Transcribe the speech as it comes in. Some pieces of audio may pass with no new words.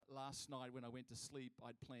last night when I went to sleep,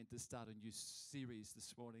 I'd planned to start a new series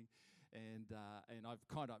this morning, and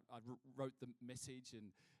wrote the message,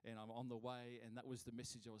 and I'm on the way, and that was the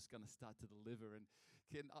message I was going to start to deliver. And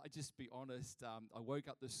can I just be honest? I woke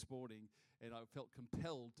up this morning and I felt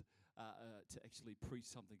compelled to actually preach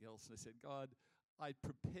something else, and I said, God, I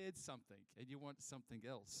prepared something, and you want something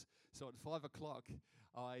else. So at 5 o'clock,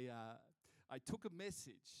 I took a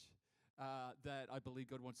message that I believe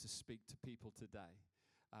God wants to speak to people today,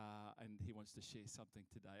 and He wants to share something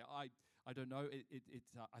today. I don't know.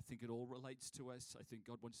 I think it all relates to us. I think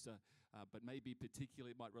God wants to, but maybe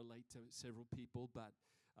particularly it might relate to several people. But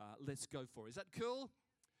let's go for it. Is that cool?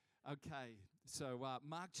 Okay. So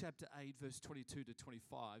Mark chapter 8, verse 22 to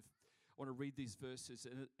 25. I want to read these verses,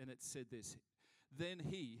 and it said this. Then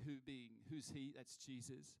he, who's he? That's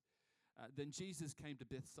Jesus. Then Jesus came to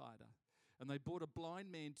Bethsaida, and they brought a blind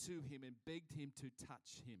man to him and begged him to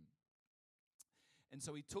touch him. And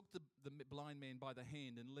so he took the blind man by the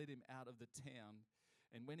hand and led him out of the town.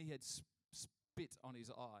 And when he had spit on his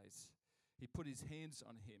eyes, he put his hands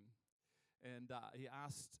on him, and he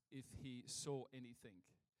asked if he saw anything.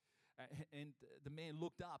 And the man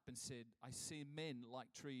looked up and said, I see men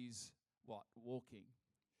like trees, walking.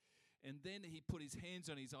 And then he put his hands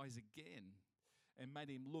on his eyes again and made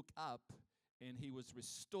him look up, and he was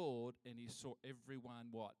restored, and he saw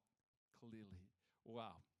everyone, clearly.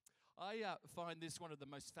 Wow. I find this one of the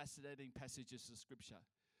most fascinating passages of Scripture.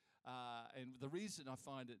 And the reason I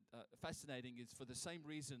find it fascinating is for the same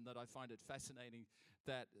reason that I find it fascinating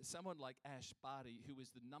that someone like Ash Barty, who is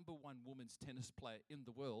the number one women's tennis player in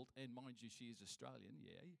the world, and mind you, she is Australian,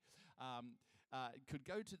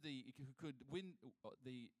 could win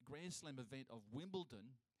the Grand Slam event of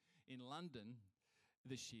Wimbledon in London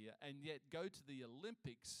this year, and yet go to the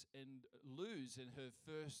Olympics and lose in her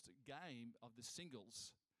first game of the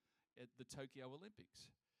singles at the Tokyo Olympics.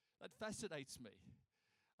 That fascinates me.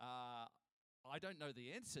 I don't know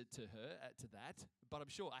the answer to that, but I'm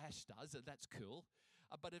sure Ash does, and that's cool.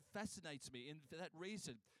 But it fascinates me, and for that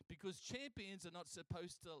reason, because champions are not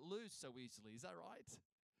supposed to lose so easily. Is that right?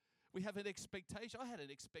 We have an expectation. I had an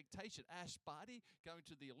expectation. Ash Barty going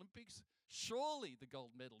to the Olympics, surely the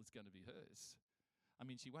gold medal is going to be hers. I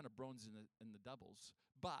mean, she won a bronze in the doubles,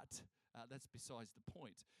 but that's besides the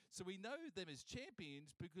point. So we know them as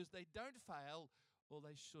champions because they don't fail, or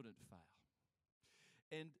they shouldn't fail.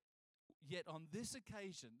 And yet on this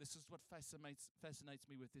occasion, this is what fascinates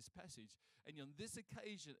me with this passage, and on this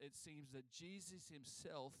occasion it seems that Jesus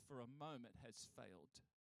himself for a moment has failed.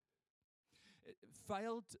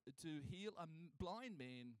 Failed to heal a blind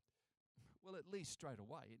man, well, at least straight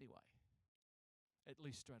away anyway. At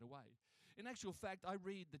least straight away. In actual fact, I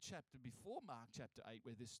read the chapter before Mark chapter 8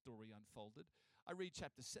 where this story unfolded. I read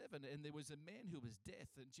chapter 7, and there was a man who was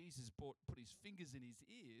deaf, and Jesus put his fingers in his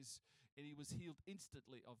ears, and he was healed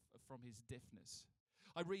instantly from his deafness.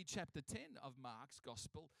 I read chapter 10 of Mark's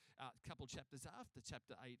Gospel, a couple chapters after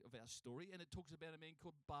chapter 8 of our story, and it talks about a man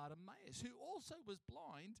called Bartimaeus, who also was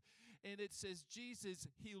blind, and it says Jesus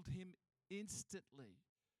healed him instantly.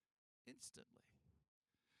 Instantly.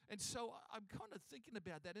 And so I'm kind of thinking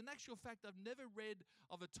about that. In actual fact, I've never read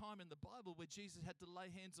of a time in the Bible where Jesus had to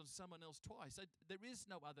lay hands on someone else twice. There is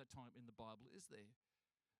no other time in the Bible, is there?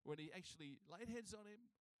 When he actually laid hands on him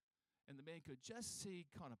and the man could just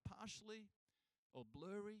see kind of partially or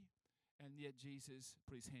blurry, and yet Jesus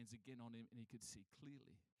put his hands again on him and he could see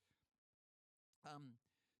clearly.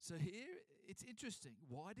 So here it's interesting.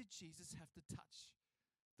 Why did Jesus have to touch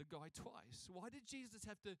the guy twice? Why did Jesus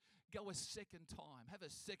have to go a second time, have a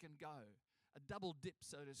second go, a double dip,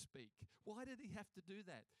 so to speak? Why did he have to do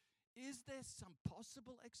that? Is there some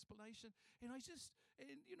possible explanation? And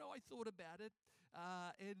I thought about it,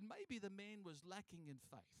 and maybe the man was lacking in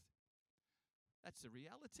faith. That's the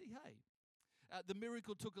reality, hey? The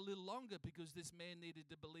miracle took a little longer because this man needed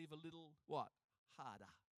to believe a little,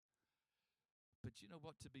 harder. But you know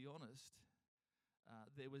what, to be honest,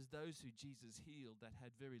 there was those who Jesus healed that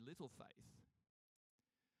had very little faith.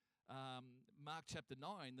 Mark chapter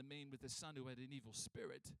 9, the man with the son who had an evil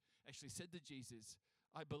spirit actually said to Jesus,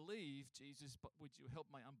 I believe, Jesus, but would you help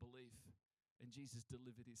my unbelief? And Jesus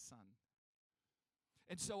delivered his son.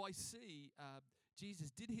 And so I see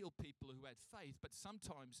Jesus did heal people who had faith, but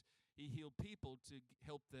sometimes he healed people to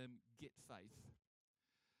help them get faith.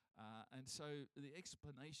 And so the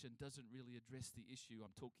explanation doesn't really address the issue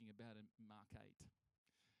I'm talking about in Mark 8.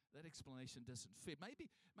 That explanation doesn't fit.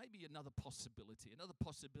 Maybe another possibility. Another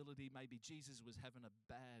possibility, maybe Jesus was having a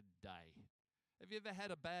bad day. Have you ever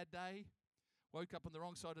had a bad day? Woke up on the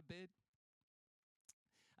wrong side of bed?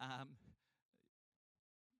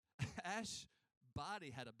 Ash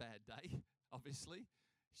Barty had a bad day, obviously.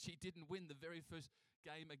 She didn't win the very first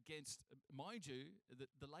game against, mind you,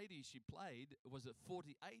 the lady she played was at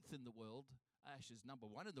 48th in the world. Ash is number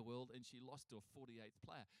 1 in the world, and she lost to a 48th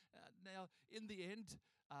player. Now, in the end,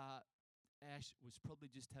 Ash was probably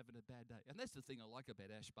just having a bad day. And that's the thing I like about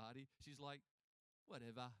Ash Barty. She's like,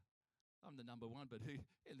 whatever, I'm the number 1, but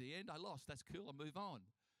in the end, I lost. That's cool, I'll move on.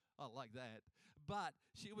 I like that. But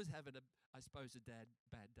she was having, I suppose, a bad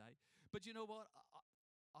day. But you know what?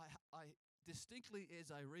 I distinctly, as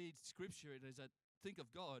I read Scripture and as I think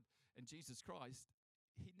of God and Jesus Christ,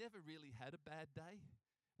 he never really had a bad day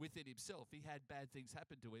within himself. He had bad things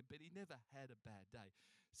happen to him, but he never had a bad day.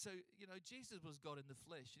 So, Jesus was God in the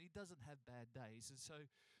flesh, and he doesn't have bad days. And so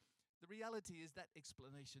the reality is that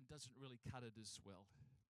explanation doesn't really cut it as well.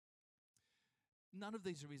 None of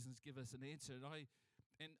these reasons give us an answer. And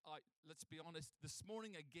I let's be honest, this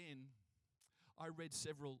morning again, I read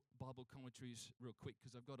several Bible commentaries real quick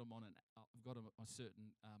because I've got them on I've got a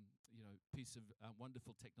certain piece of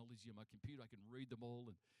wonderful technology on my computer. I can read them all,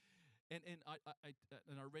 and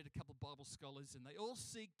I read a couple of Bible scholars, and they all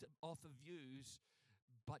seek to offer views,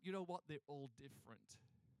 but you know what? They're all different.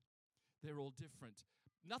 They're all different.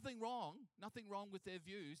 Nothing wrong with their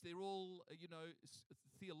views. They're all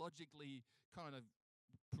theologically kind of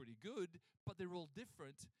pretty good, but they're all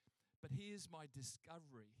different. But here's my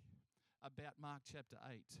discovery about Mark chapter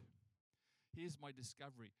 8. Here's my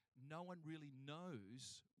discovery. No one really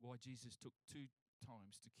knows why Jesus took 2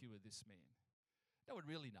 times to cure this man. No one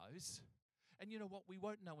really knows. And you know what? We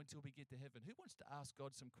won't know until we get to heaven. Who wants to ask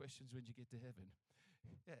God some questions when you get to heaven?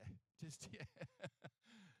 Yeah.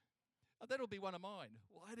 That'll be one of mine.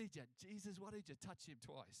 Why did you touch him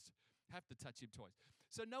twice? Have to touch him twice.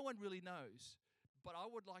 So no one really knows. But I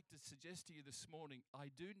would like to suggest to you this morning,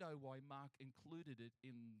 I do know why Mark included it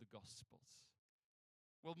in the Gospels.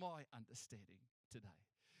 Well, my understanding today.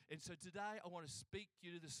 And so today I want to speak to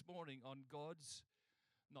you this morning on God's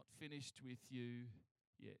not finished with you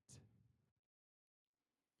yet.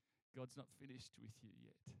 God's not finished with you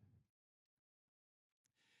yet.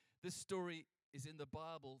 This story is in the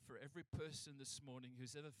Bible for every person this morning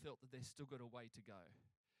who's ever felt that they've still got a way to go.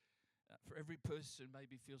 For every person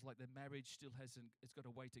maybe feels like their marriage still it's got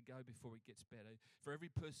a way to go before it gets better. For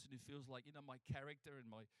every person who feels like, my character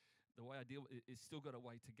and the way I deal with it is still got a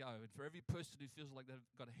way to go. And for every person who feels like they've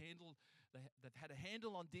had a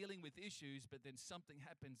handle on dealing with issues, but then something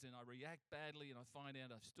happens and I react badly and I find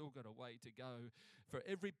out I've still got a way to go. For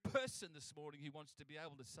every person this morning who wants to be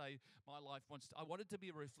able to say, I want it to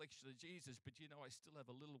be a reflection of Jesus, but I still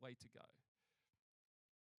have a little way to go.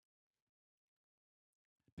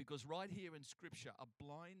 Because right here in Scripture, a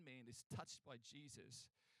blind man is touched by Jesus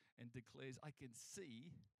and declares, I can see,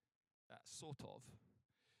 sort of.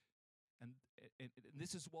 And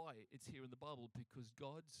this is why it's here in the Bible, because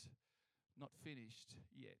God's not finished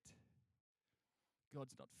yet.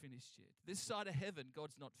 God's not finished yet. This side of heaven,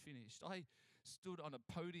 God's not finished. I stood on a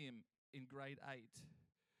podium in grade 8.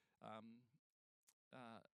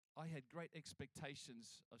 I had great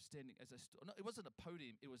expectations of standing as no, it wasn't a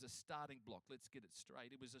podium, it was a starting block. Let's get it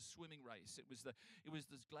straight. It was a swimming race. It was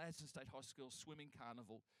the Gladstone State High School swimming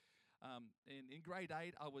carnival. And in grade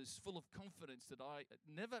 8, I was full of confidence that I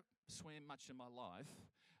never swam much in my life,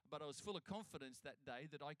 but I was full of confidence that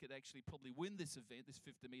day that I could actually probably win this event, this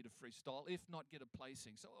 50-meter freestyle, if not get a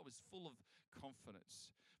placing. So I was full of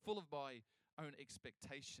confidence, full of my own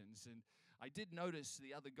expectations. And I did notice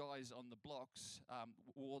the other guys on the blocks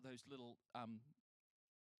wore those little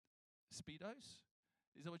Speedos.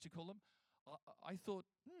 Is that what you call them? I thought,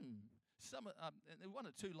 some and 1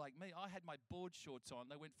 or 2 like me. I had my board shorts on.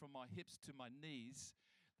 They went from my hips to my knees.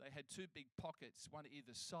 They had 2 big pockets, one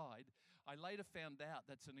either side. I later found out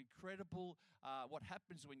that's an incredible, what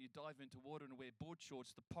happens when you dive into water and wear board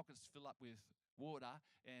shorts, the pockets fill up with water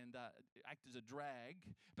and act as a drag.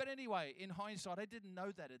 But anyway, in hindsight, I didn't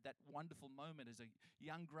know that at that wonderful moment as a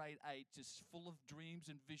young grade 8, just full of dreams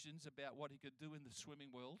and visions about what he could do in the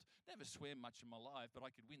swimming world. Never swam much in my life, but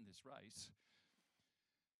I could win this race.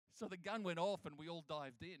 So the gun went off and we all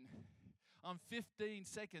dived in. I'm 15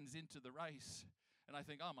 seconds into the race and I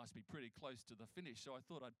think I must be pretty close to the finish. So I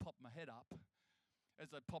thought I'd pop my head up.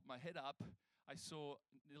 As I popped my head up, I saw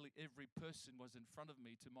nearly every person was in front of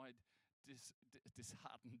me to my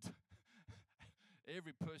disheartened.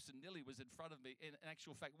 Every person nearly was in front of me. In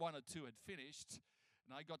actual fact, 1 or 2 had finished,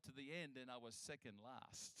 and I got to the end and I was second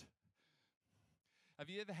last. Have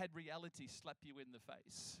you ever had reality slap you in the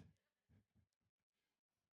face?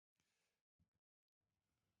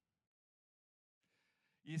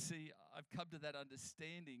 You see, I've come to that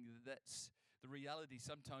understanding the reality,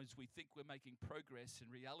 sometimes we think we're making progress,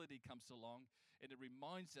 and reality comes along, and it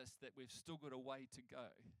reminds us that we've still got a way to go.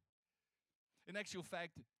 In actual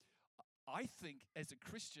fact, I think as a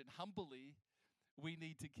Christian, humbly, we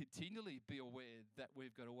need to continually be aware that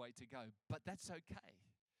we've got a way to go. But that's okay.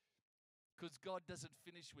 Because God doesn't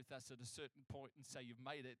finish with us at a certain point and say, you've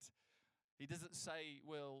made it. He doesn't say,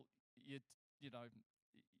 well, you're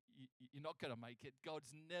not going to make it.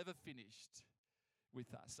 God's never finished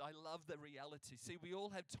with us. I love the reality. See, we all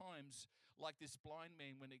have times like this blind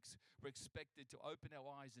man when we're expected to open our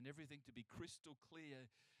eyes and everything to be crystal clear.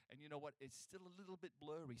 And you know what? It's still a little bit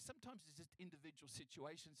blurry. Sometimes it's just individual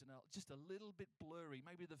situations and just a little bit blurry.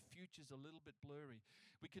 Maybe the future's a little bit blurry.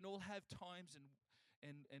 We can all have times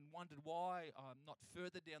and wondered why I'm not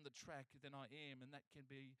further down the track than I am, and that can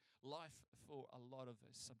be life for a lot of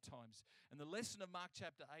us sometimes. And the lesson of Mark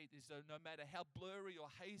chapter 8 is that no matter how blurry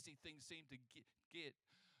or hazy things seem to get,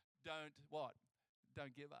 don't what?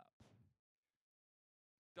 Don't give up.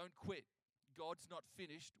 Don't quit. God's not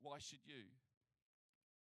finished. Why should you?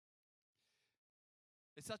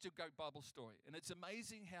 It's such a great Bible story, and it's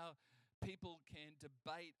amazing how people can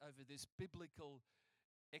debate over this biblical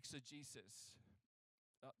exegesis.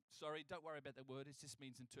 Sorry, don't worry about that word. It just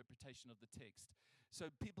means interpretation of the text.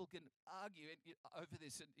 So people can argue over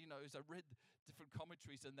this, and as I read different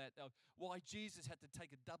commentaries on that, why Jesus had to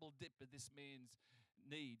take a double dip at this man's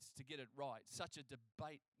needs to get it right. Such a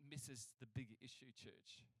debate misses the bigger issue,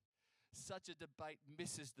 church. Such a debate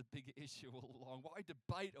misses the bigger issue all along. Why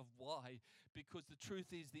debate of why? Because the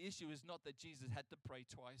truth is, the issue is not that Jesus had to pray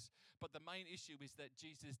twice, but the main issue is that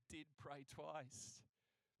Jesus did pray twice.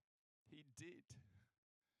 He did.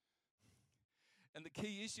 And the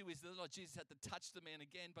key issue is that not Jesus had to touch the man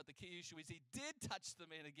again, but the key issue is he did touch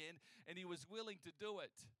the man again, and he was willing to do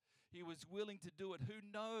it. He was willing to do it. Who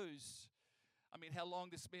knows? I mean, how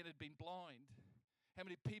long this man had been blind. How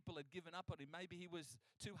many people had given up on him? Maybe he was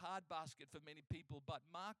too hard basket for many people, but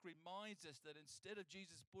Mark reminds us that instead of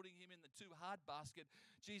Jesus putting him in the too hard basket,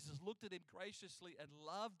 Jesus looked at him graciously and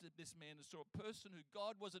loved this man and saw a person who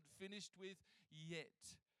God wasn't finished with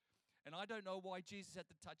yet. And I don't know why Jesus had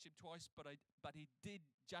to touch him twice, but he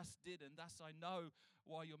just did. And thus I know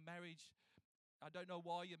why your marriage, I don't know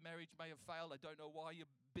why your marriage may have failed. I don't know why your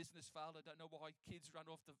business failed. I don't know why kids run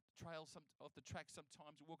off the track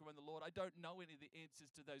sometimes and walk around the Lord. I don't know any of the answers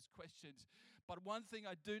to those questions. But one thing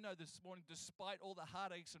I do know this morning, despite all the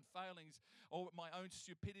heartaches and failings or my own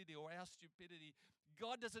stupidity or our stupidity,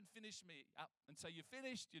 God doesn't finish me up and say, you're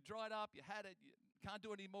finished, you're dried up, you had it, you can't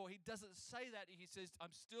do it anymore. He doesn't say that. He says,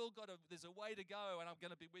 there's a way to go and I'm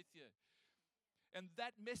going to be with you. And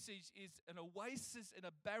that message is an oasis in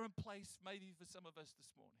a barren place maybe for some of us this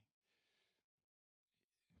morning.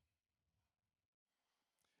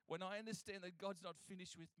 When I understand that God's not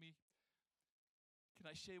finished with me, can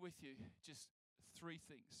I share with you just three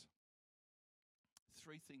things?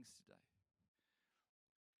 Three things today.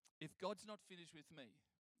 If God's not finished with me,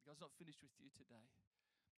 God's not finished with you today,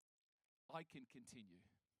 I can continue.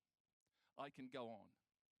 I can go on.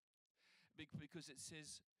 Because it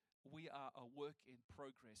says we are a work in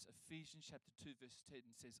progress. Ephesians chapter 2 verse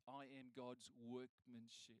 10 says, I am God's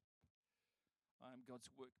workmanship. I am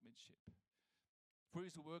God's workmanship. For he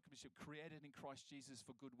is the workmanship created in Christ Jesus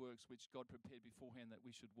for good works, which God prepared beforehand that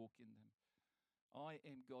we should walk in them. I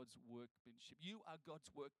am God's workmanship. You are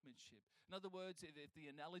God's workmanship. In other words, if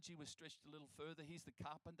the analogy was stretched a little further, he's the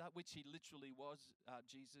carpenter, which he literally was,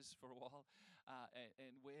 Jesus, for a while.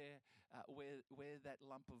 And where that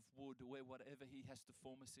lump of wood, where whatever he has to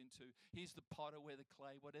form us into, he's the potter, where the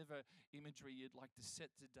clay, whatever imagery you'd like to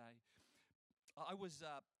set today. I was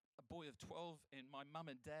a boy of 12, and my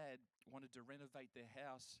mum and dad wanted to renovate their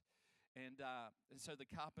house. And so the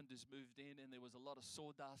carpenters moved in, and there was a lot of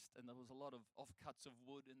sawdust, and there was a lot of offcuts of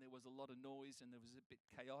wood, and there was a lot of noise, and it was a bit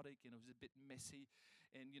chaotic, and it was a bit messy.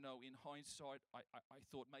 And, in hindsight, I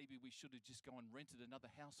thought maybe we should have just gone and rented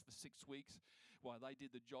another house for 6 weeks while they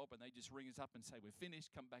did the job, and they just ring us up and say, we're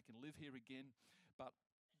finished, come back and live here again. But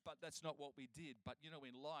that's not what we did. But, in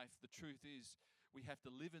life, the truth is we have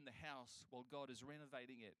to live in the house while God is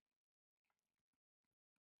renovating it.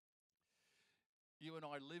 You and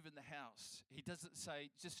I live in the house. He doesn't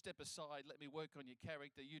say, just step aside, let me work on your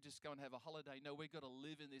character, you just go and have a holiday. No, we've got to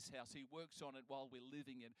live in this house. He works on it while we're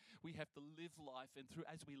living it. We have to live life, and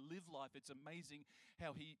as we live life, it's amazing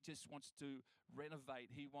how he just wants to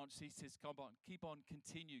renovate. He says, come on, keep on,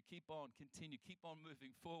 continue, keep on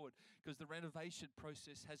moving forward, because the renovation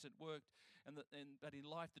process hasn't worked. But in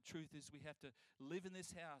life, the truth is we have to live in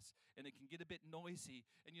this house, and it can get a bit noisy.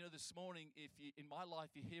 And this morning, in my life,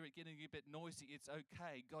 you hear it getting a bit noisy, it's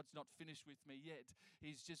okay. God's not finished with me yet.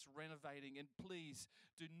 He's just renovating. And please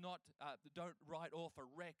don't write off a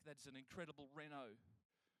wreck that's an incredible reno.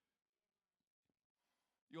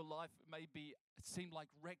 Your life may seem like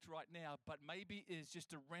wrecked right now, but maybe it's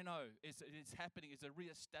just a reno. It's happening. It's a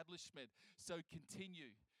reestablishment. So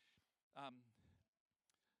continue.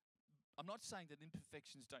 I'm not saying that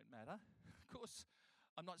imperfections don't matter. Of course,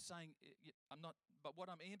 I'm not. But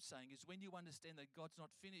what I am saying is when you understand that God's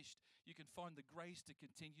not finished, you can find the grace to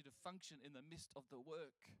continue to function in the midst of the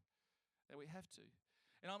work that we have to.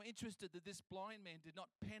 And I'm interested that this blind man did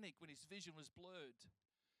not panic when his vision was blurred.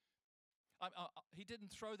 He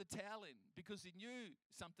didn't throw the towel in because he knew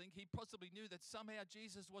something. He possibly knew that somehow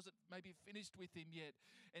Jesus wasn't maybe finished with him yet.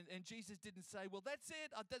 And Jesus didn't say, well, that's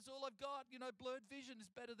it. That's all I've got. Blurred vision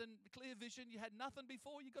is better than clear vision. You had nothing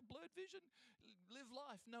before. You got blurred vision. Live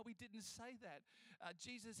life. No, he didn't say that.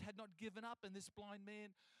 Jesus had not given up on this blind man.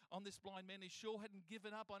 He sure hadn't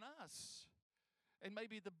given up on us. And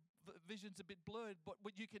maybe the vision's a bit blurred,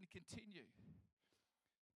 but you can continue.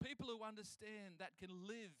 People who understand that can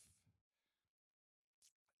live.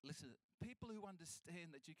 Listen, people who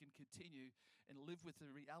understand that you can continue and live with the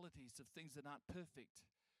realities of things that aren't perfect.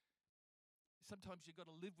 Sometimes you've got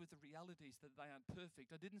to live with the realities that they aren't perfect.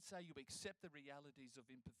 I didn't say you accept the realities of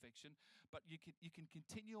imperfection, but you can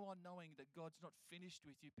continue on knowing that God's not finished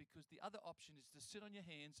with you, because the other option is to sit on your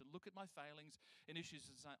hands and look at my failings and issues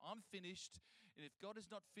and say, I'm finished. And if God is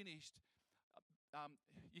not finished,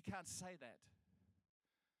 you can't say that.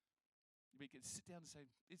 We can sit down and say,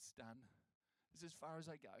 it's done. This is as far as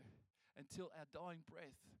I go. Until our dying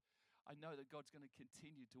breath, I know that God's going to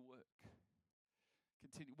continue to work.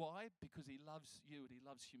 Continue. Why? Because he loves you and he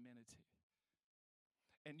loves humanity.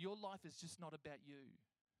 And your life is just not about you.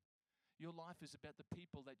 Your life is about the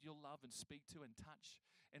people that you'll love and speak to and touch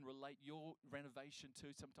and relate your renovation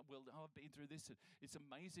to. Sometimes, well, I've been through this. It's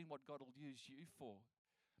amazing what God will use you for.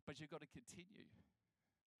 But you've got to continue.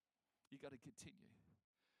 You've got to continue.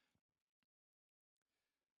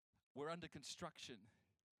 We're under construction.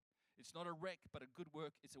 It's not a wreck, but a good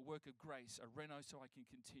work. It's a work of grace, a reno, so I can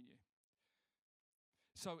continue.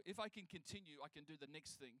 So if I can continue, I can do the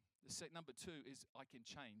next thing. Number 2 is I can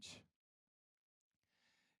change.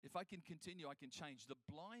 If I can continue, I can change. The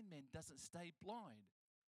blind man doesn't stay blind.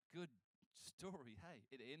 Good story, hey,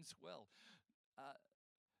 it ends well.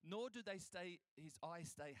 Nor do his eyes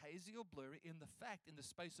stay hazy or blurry. In the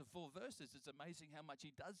space of 4 verses, it's amazing how much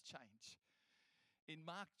he does change. In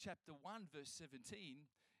Mark chapter 1, verse 17,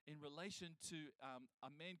 in relation to a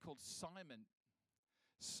man called Simon,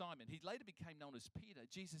 he later became known as Peter.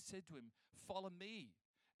 Jesus said to him, follow me,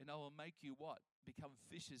 and I will make you what? Become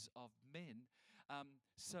fishers of men.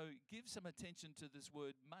 So give some attention to this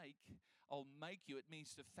word make. I'll make you. It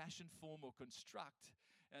means to fashion, form, or construct.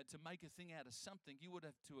 To make a thing out of something. You would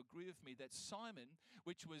have to agree with me that Simon,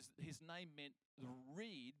 which was his name meant the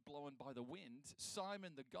reed blown by the wind.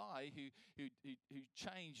 Simon, the guy who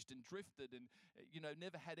changed and drifted and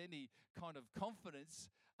never had any kind of confidence.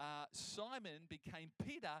 Simon became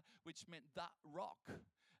Peter, which meant the rock.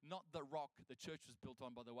 Not the rock the church was built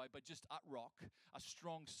on, by the way, but just a rock, a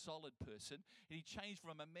strong, solid person. And he changed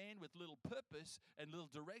from a man with little purpose and little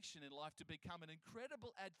direction in life to become an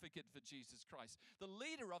incredible advocate for Jesus Christ, the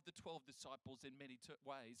leader of the 12 disciples in many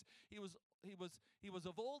ways. He was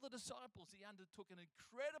of all the disciples, he undertook an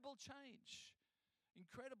incredible change.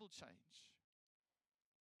 Incredible change.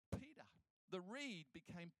 Peter, the reed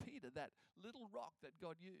became Peter, that little rock that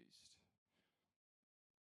God used.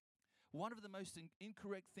 One of the most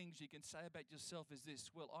incorrect things you can say about yourself is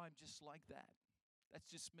this: well, I'm just like that.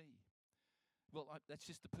 That's just me. Well, that's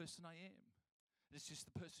just the person I am. It's just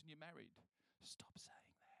the person you married. Stop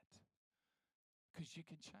saying that, because you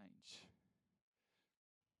can change.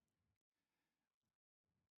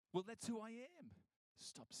 Well, that's who I am.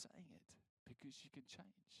 Stop saying it, because you can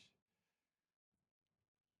change.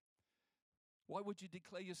 Why would you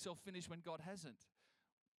declare yourself finished when God hasn't?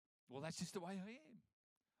 Well, that's just the way I am.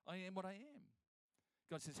 I am what I am.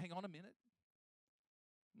 God says, hang on a minute.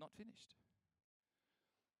 Not finished.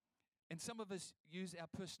 And some of us use our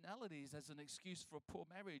personalities as an excuse for a poor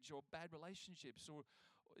marriage or bad relationships, or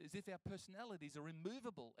as if our personalities are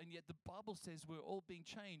immovable. And yet the Bible says we're all being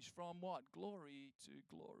changed from what? Glory to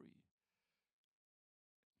glory.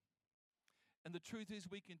 And the truth is,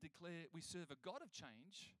 we can declare we serve a God of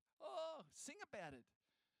change. Oh, sing about it.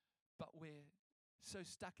 But we're so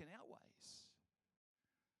stuck in our ways.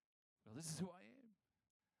 Well, this is who I am.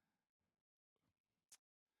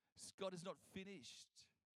 God is not finished,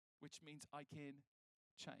 which means I can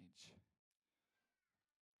change.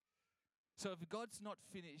 So if God's not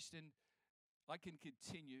finished and I can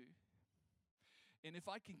continue, And if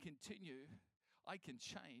I can continue, I can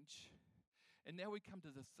change. And now we come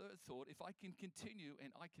to the third thought. If I can continue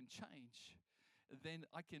and I can change, then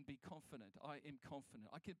I can be confident. I am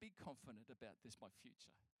confident. I can be confident about this, my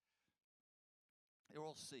future. They're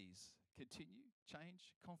all C's. Continue,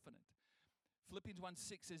 change, confident. Philippians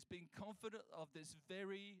 1:6 says, being confident of this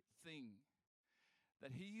very thing,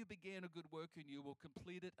 that he who began a good work in you will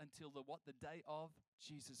complete it until the what? The day of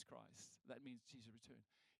Jesus Christ. That means Jesus' return.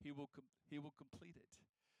 He will complete it.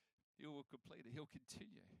 He will complete it. He'll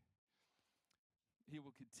continue. He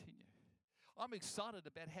will continue. I'm excited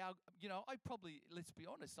about how, I probably, let's be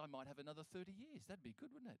honest, I might have another 30 years. That'd be good,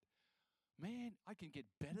 wouldn't it? Man, I can get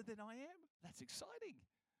better than I am. That's exciting.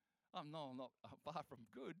 I'm not far from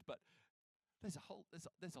good, but there's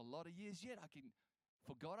a lot of years yet.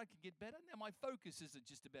 For God, I can get better. Now, my focus isn't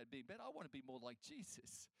just about being better. I want to be more like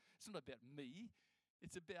Jesus. It's not about me.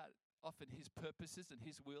 It's about often his purposes and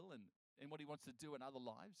his will and what he wants to do in other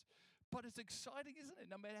lives. But it's exciting, isn't it?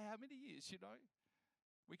 No matter how many years,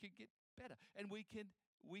 we can get better. And we can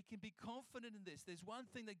be confident in this. There's one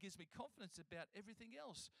thing that gives me confidence about everything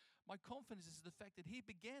else. My confidence is the fact that he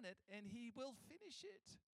began it and he will finish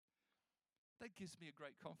it. That gives me a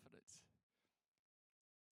great confidence.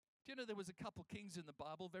 Do you know there was a couple kings in the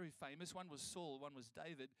Bible, very famous. One was Saul, one was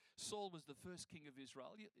David. Saul was the first king of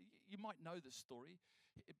Israel. You might know the story,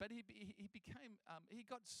 but he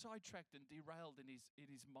got sidetracked and derailed in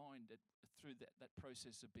his mind through that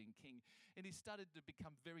process of being king. And he started to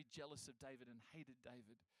become very jealous of David and hated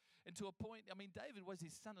David. And to a point, David was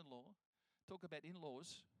his son-in-law. Talk about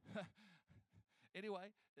in-laws.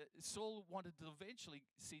 Anyway, Saul wanted to eventually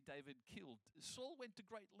see David killed. Saul went to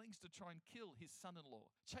great lengths to try and kill his son-in-law,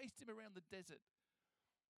 chased him around the desert.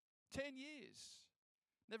 10 years,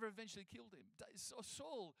 never eventually killed him.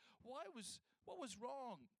 Saul, what was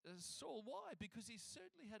wrong? Saul, why? Because he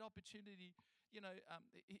certainly had opportunity.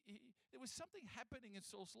 There was something happening in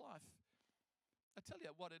Saul's life. I tell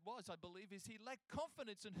you what it was, I believe, is he lacked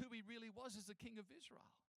confidence in who he really was as the king of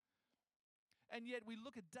Israel. And yet we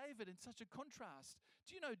look at David in such a contrast.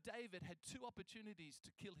 Do you know David had 2 opportunities to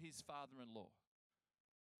kill his father-in-law?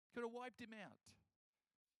 Could have wiped him out.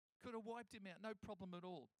 No problem at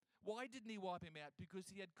all. Why didn't he wipe him out? Because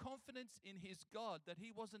he had confidence in his God that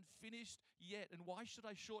he wasn't finished yet. And why should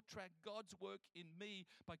I short-track God's work in me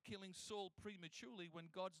by killing Saul prematurely when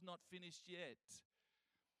God's not finished yet?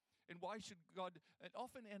 And why should God, and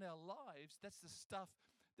often in our lives, that's the stuff.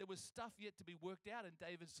 There was stuff yet to be worked out in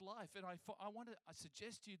David's life. And I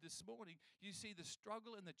suggest to you this morning, you see the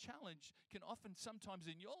struggle and the challenge can often sometimes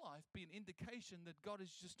in your life be an indication that God is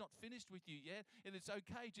just not finished with you yet. And it's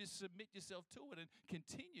okay, just submit yourself to it and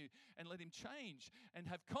continue and let him change. And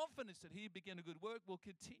have confidence that he began a good work will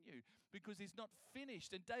continue because he's not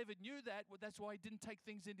finished. And David knew that. Well, that's why he didn't take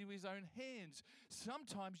things into his own hands.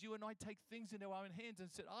 Sometimes you and I take things into our own hands and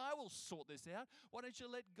said, I will sort this out. Why don't you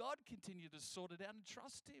let God continue to sort it out and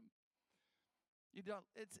trust him?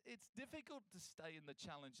 It's difficult to stay in the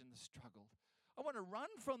challenge and the struggle. I want to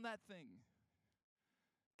run from that thing.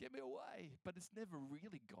 Get me away. But it's never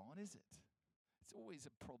really gone, is it? It's always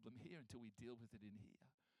a problem here until we deal with it in here.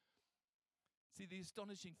 See, the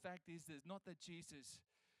astonishing fact is there's not that Jesus,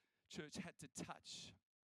 church, had to touch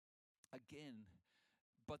again.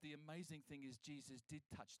 But the amazing thing is Jesus did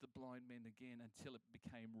touch the blind man again until it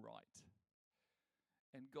became right.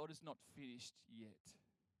 And God is not finished yet.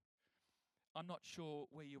 I'm not sure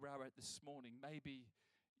where you are at this morning. Maybe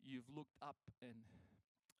you've looked up and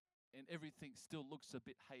everything still looks a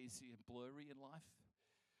bit hazy and blurry in life.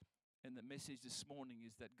 And the message this morning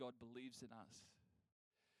is that God believes in us.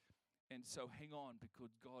 And so hang on,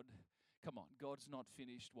 because God's not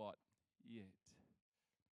finished what? Yet.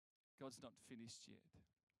 God's not finished yet.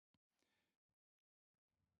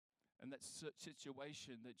 And that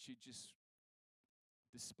situation that you just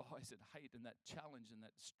despise and hate, and that challenge and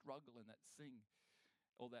that struggle and that thing,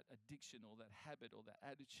 or that addiction or that habit or that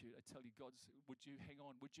attitude, I tell you, would you hang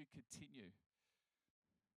on? Would you continue?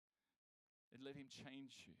 And let him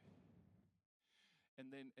change you.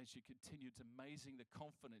 And then as you continue, it's amazing the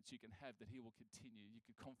confidence you can have that he will continue.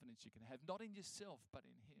 Confidence you can have, not in yourself, but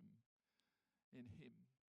in him. In him.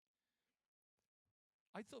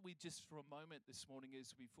 I thought we'd just for a moment this morning,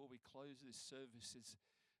 before we close this service,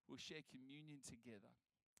 we'll share communion together.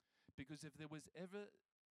 Because if there was ever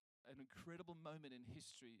an incredible moment in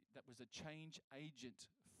history that was a change agent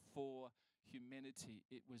for humanity,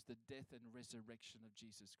 it was the death and resurrection of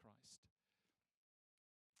Jesus Christ.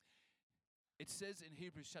 It says in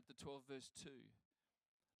Hebrews chapter 12, verse 2,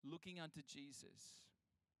 looking unto Jesus,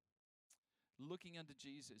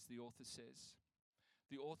 the author says,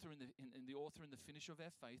 The author and the author and the finisher of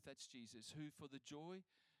our faith, that's Jesus, who for the joy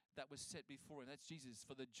that was set before him, that's Jesus,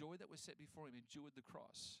 for the joy that was set before him, endured the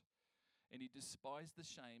cross. And he despised the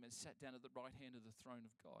shame and sat down at the right hand of the throne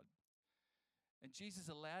of God. And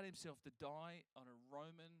Jesus allowed himself to die on a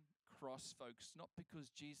Roman cross, folks, not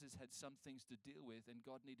because Jesus had some things to deal with and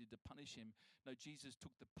God needed to punish him. No, Jesus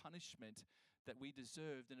took the punishment that we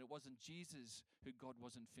deserved, and it wasn't Jesus who God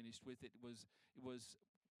wasn't finished with. It was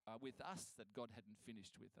with us that God hadn't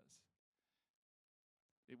finished with us.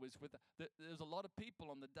 It was with there's a lot of people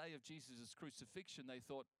on the day of Jesus' crucifixion. They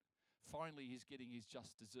thought, finally, he's getting his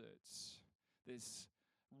just desserts. This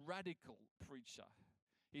radical preacher,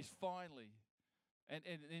 he's finally. And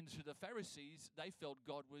to the Pharisees, they felt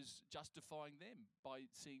God was justifying them by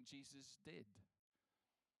seeing Jesus dead.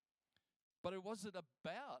 But it wasn't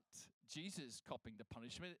about Jesus copping the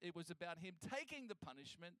punishment. It was about him taking the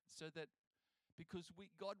punishment so that because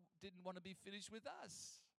God didn't want to be finished with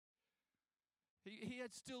us. He had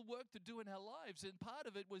still work to do in our lives. And part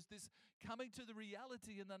of it was this coming to the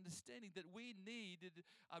reality and understanding that we needed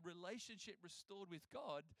a relationship restored with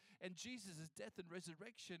God. And Jesus' death and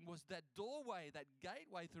resurrection was that doorway, that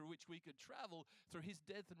gateway through which we could travel through his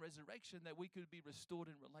death and resurrection, that we could be restored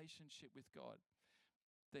in relationship with God.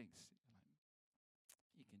 Thanks.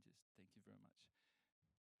 You can just, thank you very much.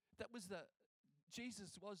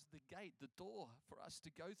 Jesus was the gate, the door for us to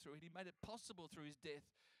go through. And he made it possible through his death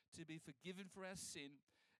to be forgiven for our sin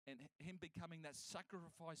and him becoming that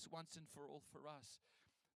sacrifice once and for all for us.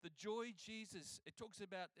 The joy Jesus, it talks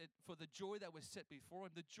about it, for the joy that was set before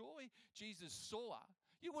him, the joy Jesus saw.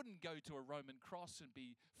 You wouldn't go to a Roman cross and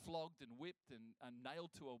be flogged and whipped and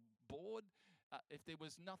nailed to a board if there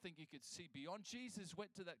was nothing you could see beyond. Jesus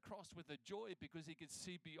went to that cross with a joy because he could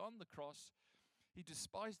see beyond the cross. He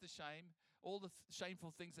despised the shame, all the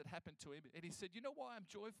shameful things that happened to him. And he said, you know why I'm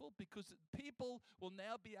joyful? Because people will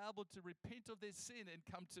now be able to repent of their sin and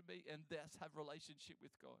come to me and thus have relationship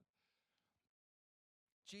with God.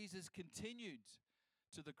 Jesus continued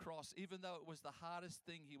to the cross, even though it was the hardest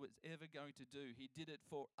thing he was ever going to do. He did it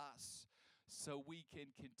for us so we can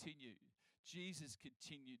continue. Jesus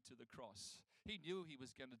continued to the cross. He knew he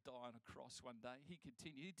was going to die on a cross one day. He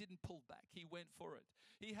continued. He didn't pull back. He went for it.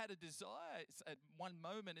 He had a desire at one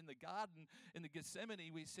moment in the garden, in the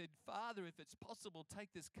Gethsemane, we said, Father, if it's possible,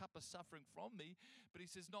 take this cup of suffering from me. But he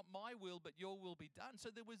says, not my will, but your will be done.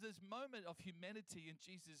 So there was this moment of humanity in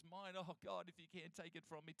Jesus' mind. Oh, God, if you can't take it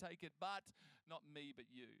from me, take it. But not me, but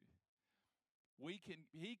you.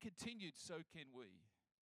 He continued, so can we.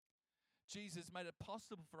 Jesus made it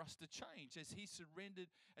possible for us to change as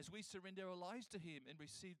we surrender our lives to him and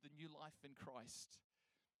receive the new life in Christ.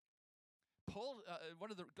 Paul,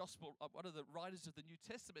 one of the writers of the New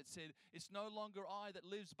Testament said, it's no longer I that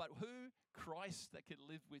lives, but who? Christ that can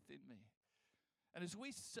live within me. And as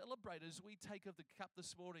we celebrate, as we take of the cup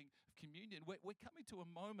this morning of communion, we're coming to a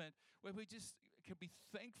moment where we just can be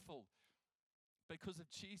thankful because of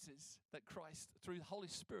Jesus, that Christ, through the Holy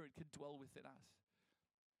Spirit, can dwell within us.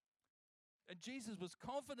 And Jesus was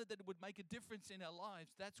confident that it would make a difference in our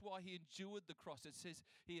lives. That's why he endured the cross. It says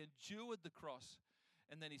he endured the cross,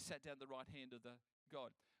 and then he sat down at the right hand of the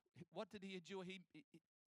God. What did he endure?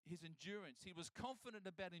 His endurance. He was confident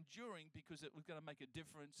about enduring because it was going to make a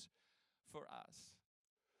difference for us.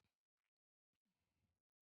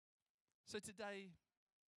 So today,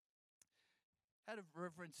 out of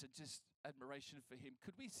reverence and just admiration for him,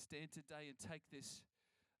 could we stand today and take this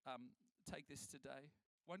today?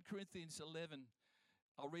 1 Corinthians 11,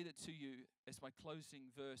 I'll read it to you as my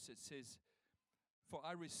closing verse. It says, for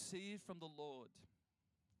I received from the Lord,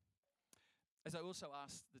 as I also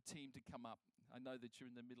asked the team to come up. I know that you're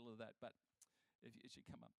in the middle of that, but if you should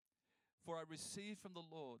come up. For I received from the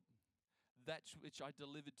Lord that which I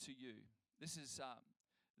delivered to you. This is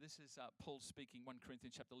Paul speaking, 1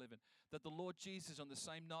 Corinthians chapter 11. That the Lord Jesus, on the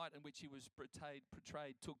same night in which he was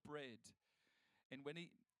betrayed, took bread. And when he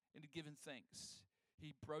had given thanks,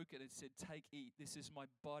 he broke it and said, take, eat. This is my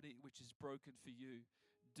body which is broken for you.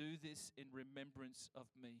 Do this in remembrance of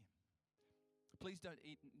me. Please don't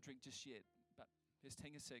eat and drink just yet. But just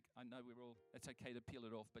hang a sec. I know it's okay to peel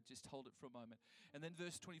it off, but just hold it for a moment. And then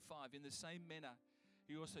verse 25, in the same manner,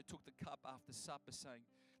 he also took the cup after supper, saying,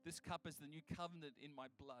 this cup is the new covenant in my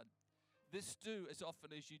blood. This do as often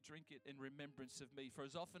as you drink it in remembrance of me. For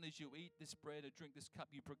as often as you eat this bread or drink this cup,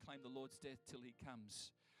 you proclaim the Lord's death till he comes.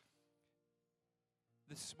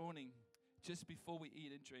 This morning, just before we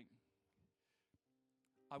eat and drink,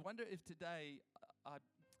 I wonder if today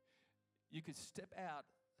you could step out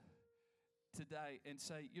today and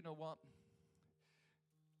say, you know what?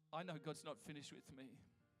 I know God's not finished with me.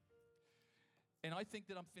 And I think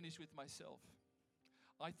that I'm finished with myself.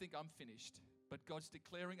 I think I'm finished. But God's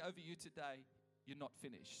declaring over you today, you're not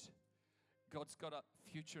finished. God's got a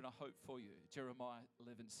future and a hope for you, Jeremiah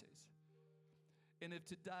 11 says. And if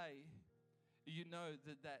today you know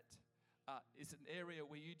that is an area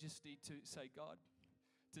where you just need to say, God,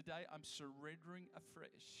 today I'm surrendering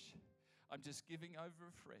afresh. I'm just giving over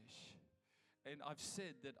afresh. And I've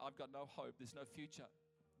said that I've got no hope. There's no future.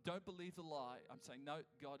 Don't believe the lie. I'm saying, no,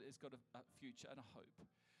 God has got a future and a hope.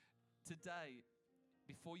 Today,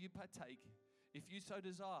 before you partake, if you so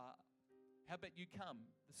desire, how about you come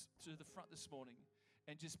to the front this morning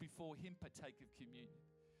and just before Him partake of communion.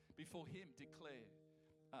 Before Him declare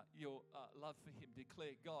your love for Him.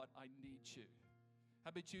 Declare, God, I need you. How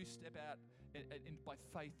about you step out and by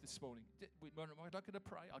faith this morning? We're not going to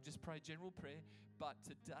pray. I'll just pray a general prayer. But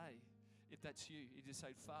today, if that's you, you just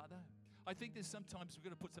say, Father, I think there's sometimes we've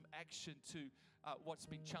got to put some action to what's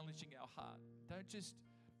been challenging our heart. Don't just,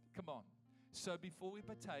 come on. So before we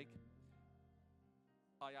partake,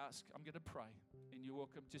 I ask, I'm going to pray. And you're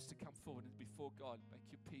welcome just to come forward and before God,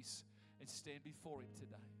 make your peace and stand before Him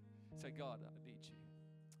today. Say, God, I need you.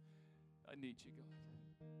 I need you,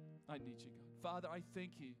 God. I need you, God. Father, I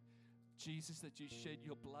thank you, Jesus, that you shed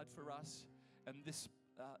your blood for us. And this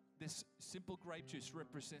simple grape juice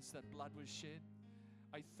represents that blood was shed.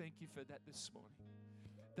 I thank you for that this morning.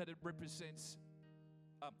 That it represents,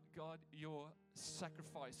 God, your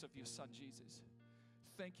sacrifice of your Son, Jesus.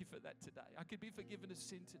 Thank you for that today. I could be forgiven of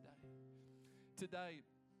sin today. Today,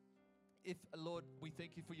 if, Lord, we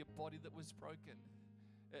thank you for your body that was broken.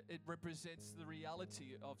 It represents the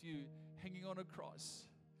reality of you hanging on a cross.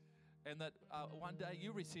 And that one day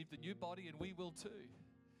you received a new body and we will too.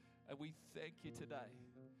 And we thank you today.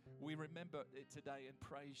 We remember it today and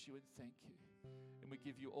praise you and thank you. And we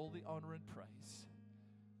give you all the honor and praise.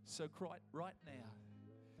 So right now,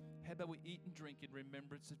 how about we eat and drink in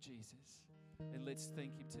remembrance of Jesus? And let's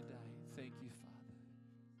thank Him today. Thank you, Father.